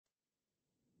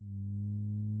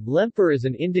Lemper is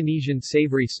an Indonesian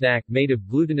savory snack made of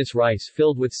glutinous rice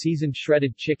filled with seasoned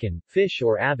shredded chicken, fish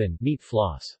or abon meat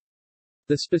floss.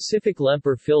 The specific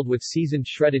lemper filled with seasoned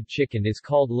shredded chicken is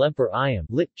called lemper ayam,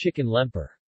 lit chicken lemper.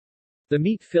 The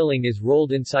meat filling is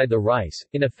rolled inside the rice,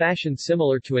 in a fashion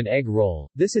similar to an egg roll.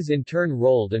 This is in turn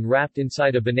rolled and wrapped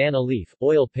inside a banana leaf,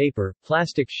 oil paper,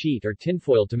 plastic sheet or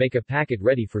tinfoil to make a packet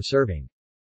ready for serving.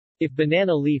 If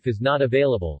banana leaf is not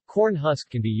available, corn husk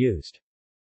can be used.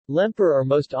 Lemper are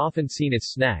most often seen as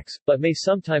snacks, but may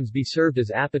sometimes be served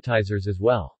as appetizers as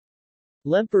well.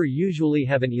 Lemper usually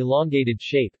have an elongated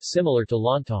shape, similar to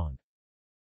lontong.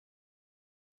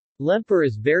 Lemper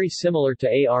is very similar to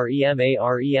arem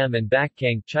and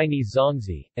bakkang Chinese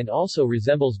zongzi, and also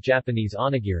resembles Japanese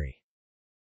onigiri.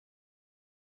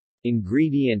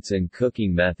 Ingredients and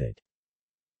cooking method.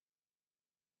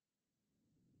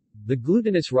 The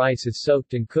glutinous rice is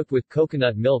soaked and cooked with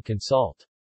coconut milk and salt.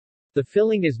 The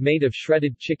filling is made of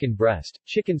shredded chicken breast,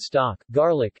 chicken stock,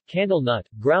 garlic, candle nut,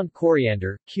 ground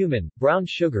coriander, cumin, brown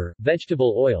sugar,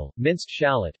 vegetable oil, minced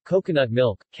shallot, coconut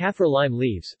milk, kaffir lime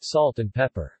leaves, salt and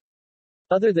pepper.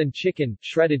 Other than chicken,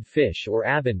 shredded fish or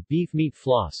abon beef meat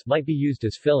floss might be used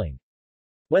as filling.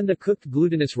 When the cooked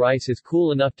glutinous rice is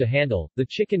cool enough to handle, the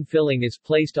chicken filling is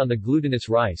placed on the glutinous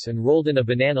rice and rolled in a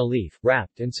banana leaf,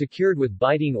 wrapped and secured with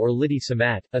biting or lidi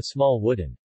samat, a small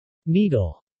wooden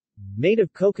needle made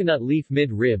of coconut leaf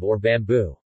mid-rib or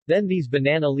bamboo. Then these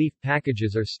banana leaf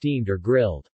packages are steamed or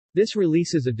grilled. This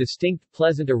releases a distinct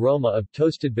pleasant aroma of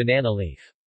toasted banana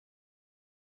leaf.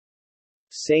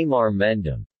 Samar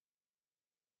Mendem.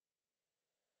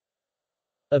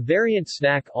 A variant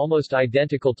snack almost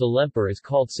identical to lemper is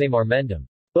called samar mendem.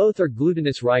 Both are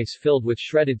glutinous rice filled with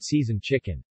shredded seasoned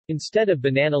chicken. Instead of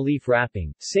banana leaf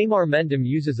wrapping, samar mendem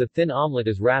uses a thin omelette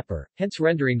as wrapper, hence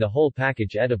rendering the whole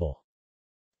package edible.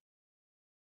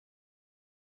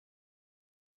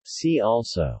 See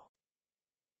also: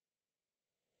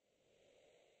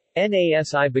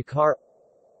 Nasi bakar,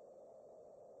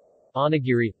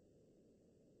 onigiri,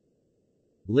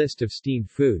 List of steamed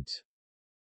foods.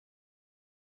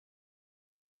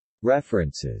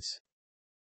 References.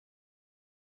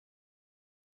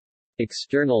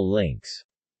 External links.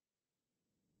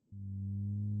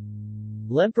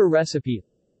 Lemper recipe.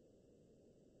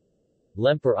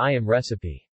 Lemper ayam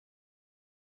recipe.